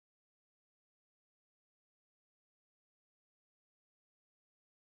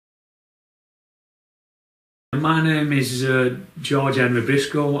My name is George Henry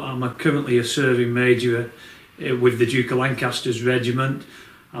Briscoe. I'm currently a serving major with the Duke of Lancaster's regiment.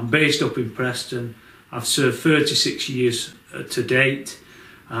 I'm based up in Preston. I've served 36 years to date.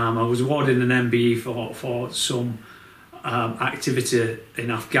 I was awarded an MBE for some activity in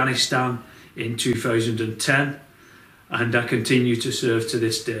Afghanistan in 2010, and I continue to serve to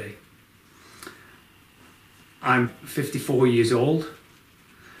this day. I'm 54 years old,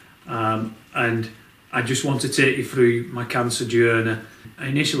 and I just want to take you through my cancer journey. I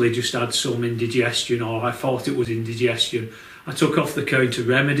initially just had some indigestion, or I thought it was indigestion. I took off the counter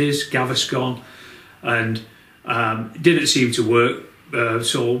remedies, Gaviscon, and it didn't seem to work.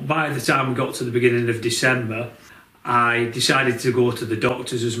 So by the time we got to the beginning of December, I decided to go to the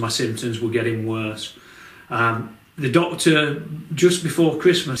doctors as my symptoms were getting worse. The doctor, just before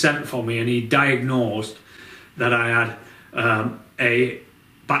Christmas, sent for me and he diagnosed that I had a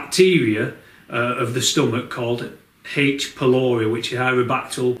bacteria of the stomach called H. pylori, which is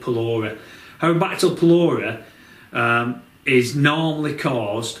Helicobacter pylori. Helicobacter pylori is normally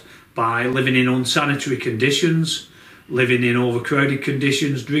caused by living in unsanitary conditions, living in overcrowded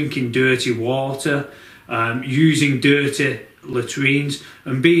conditions, drinking dirty water, using dirty latrines,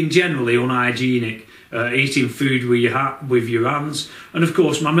 and being generally unhygienic, eating food with your hands. And of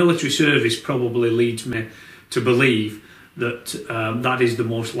course, my military service probably leads me to believe that that is the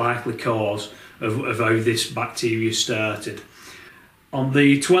most likely cause of how this bacteria started. On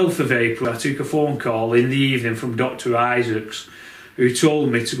the 12th of April, I took a phone call in the evening from Dr. Isaacs, who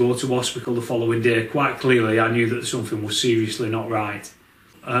told me to go to hospital the following day. Quite clearly, I knew that something was seriously not right.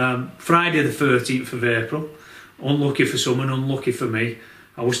 Friday the 13th of April, unlucky for some and unlucky for me,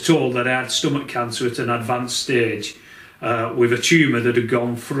 I was told that I had stomach cancer at an advanced stage with a tumour that had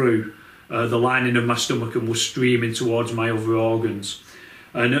gone through the lining of my stomach and was streaming towards my other organs.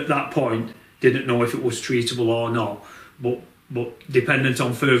 And at that point, didn't know if it was treatable or not, but dependent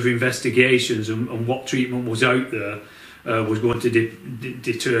on further investigations and what treatment was out there was going to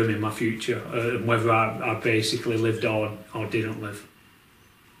determine my future and whether I basically lived or didn't live.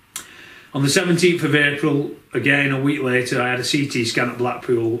 On the 17th of April, again a week later, I had a CT scan at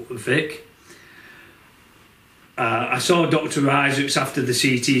Blackpool Vic. I saw Dr. Isaacs after the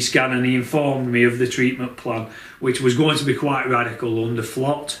CT scan and he informed me of the treatment plan, which was going to be quite radical under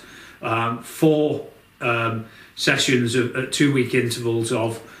FLOT. 4 sessions at 2-week intervals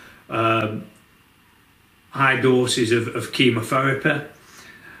of high doses of chemotherapy,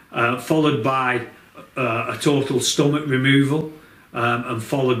 followed by a total stomach removal, and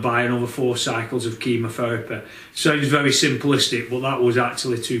followed by another 4 cycles of chemotherapy. Sounds very simplistic, but that was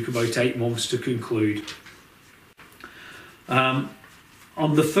actually took about 8 months to conclude.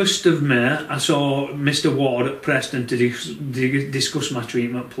 On the 1st of May, I saw Mr. Ward at Preston to discuss my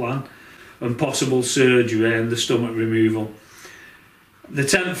treatment plan and possible surgery and the stomach removal. The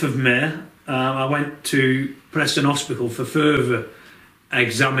 10th of May, I went to Preston Hospital for further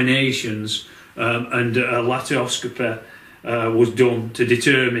examinations, and a laparoscopy was done to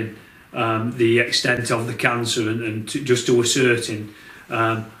determine the extent of the cancer and just to ascertain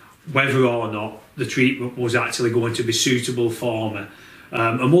whether or not the treatment was actually going to be suitable for me.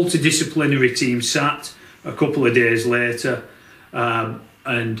 A multidisciplinary team sat a couple of days later,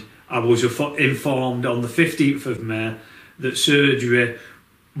 and I was informed on the 15th of May that surgery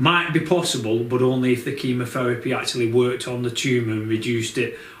might be possible, but only if the chemotherapy actually worked on the tumour and reduced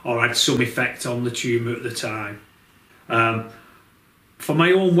it or had some effect on the tumour at the time. For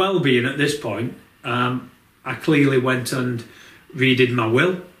my own well-being at this point, I clearly went and redid my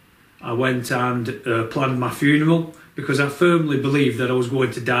will. I went and planned my funeral because I firmly believed that I was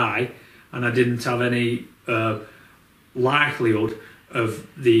going to die and I didn't have any likelihood of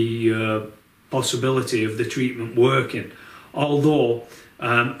the possibility of the treatment working. Although,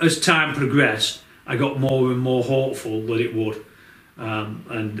 as time progressed, I got more and more hopeful that it would.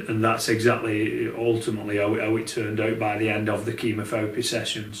 And that's exactly ultimately how it turned out by the end of the chemotherapy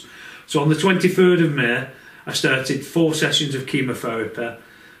sessions. So on the 23rd of May, I started 4 sessions of chemotherapy,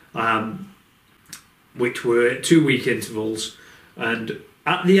 which were at 2-week intervals, and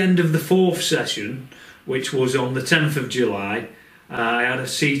at the end of the 4th session, which was on the 10th of July, I had a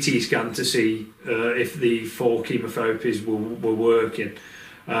CT scan to see if the 4 chemotherapies were working,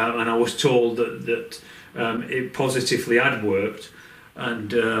 and I was told that it positively had worked,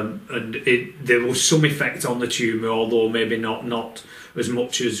 and there was some effect on the tumour, although maybe not as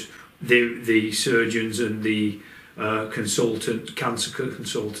much as the surgeons and the cancer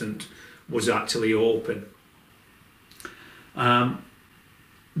consultant was actually open.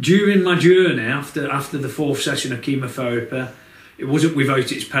 During my journey after the 4th session of chemotherapy, it wasn't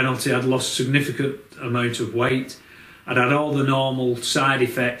without its penalty. I'd lost a significant amount of weight. I'd had all the normal side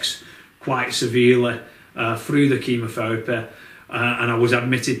effects quite severely through the chemotherapy, and I was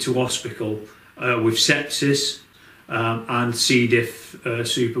admitted to hospital with sepsis and C. diff,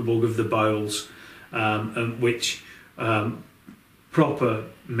 superbug of the bowels, which proper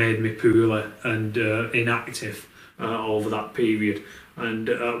made me poorly and inactive over that period. And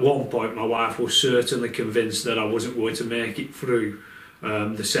at one point my wife was certainly convinced that I wasn't going to make it through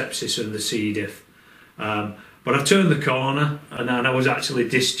the sepsis and the C. diff. But I turned the corner, and I was actually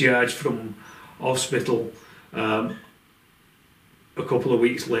discharged from hospital a couple of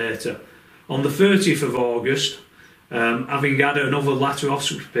weeks later. On the 30th of August, having had another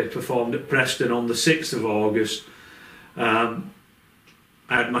laparoscopy performed at Preston on the 6th of August, I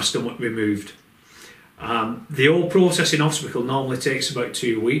had my stomach removed. The whole process in hospital normally takes about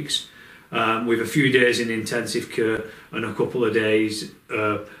 2 weeks, with a few days in intensive care and a couple of days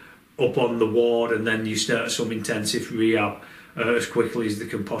up on the ward, and then you start some intensive rehab as quickly as they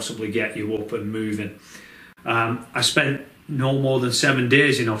can possibly get you up and moving. I spent no more than 7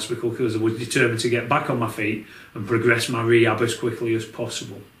 days in hospital because I was determined to get back on my feet and progress my rehab as quickly as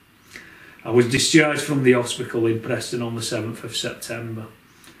possible. I was discharged from the hospital in Preston on the 7th of September.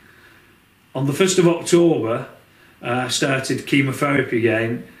 On the 1st of October, I started chemotherapy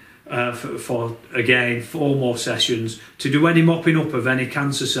again for 4 more sessions to do any mopping up of any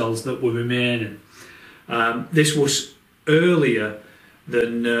cancer cells that were remaining. This was earlier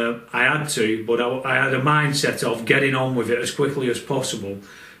than I had to, but I had a mindset of getting on with it as quickly as possible,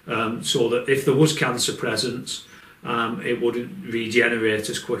 so that if there was cancer present, it wouldn't regenerate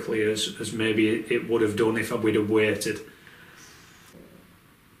as quickly as maybe it would have done if I would have waited.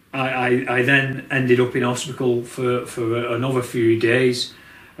 I then ended up in hospital for another few days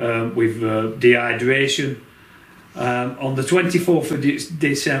with dehydration. On the 24th of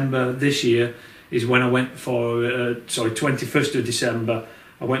December this year is when I went for, 21st of December,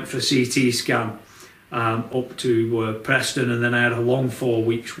 I went for a CT scan up to Preston, and then I had a long 4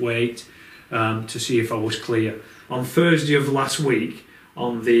 weeks wait to see if I was clear. On Thursday of last week,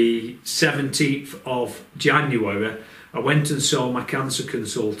 on the 17th of January, I went and saw my cancer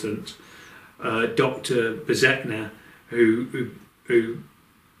consultant, Dr. Briscoe, who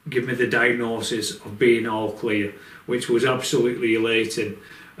gave me the diagnosis of being all clear, which was absolutely elating.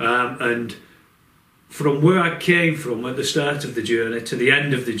 And from where I came from at the start of the journey to the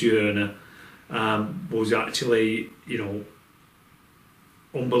end of the journey was actually,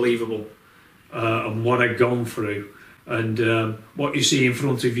 unbelievable, and what I'd gone through. And what you see in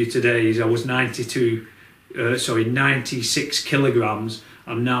front of you today is I was 96 kilograms.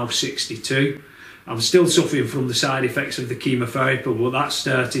 I'm now 62. I'm still suffering from the side effects of the chemotherapy, but that's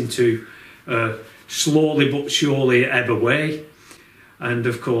starting to slowly but surely ebb away. And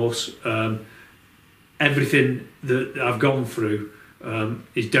of course, everything that I've gone through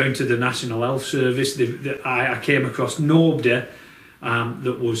is down to the National Health Service. I came across nobody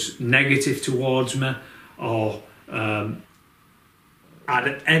that was negative towards me or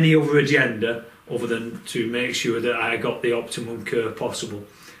had any other agenda other than to make sure that I got the optimum care possible.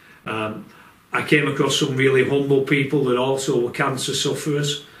 I came across some really humble people that also were cancer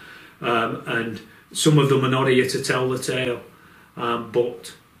sufferers, and some of them are not here to tell the tale,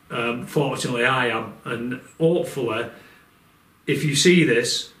 but fortunately I am, and hopefully if you see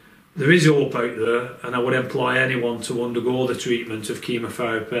this, there is hope out there, and I would employ anyone to undergo the treatment of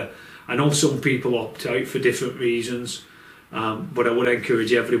chemotherapy. I know some people opt out for different reasons, but I would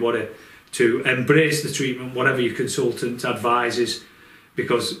encourage everybody to embrace the treatment, whatever your consultant advises,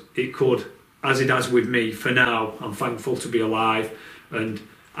 because it could, as it has with me, for now, I'm thankful to be alive, and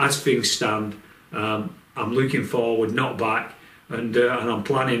as things stand, I'm looking forward, not back, and I'm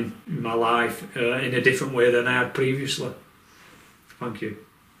planning my life in a different way than I had previously. Thank you.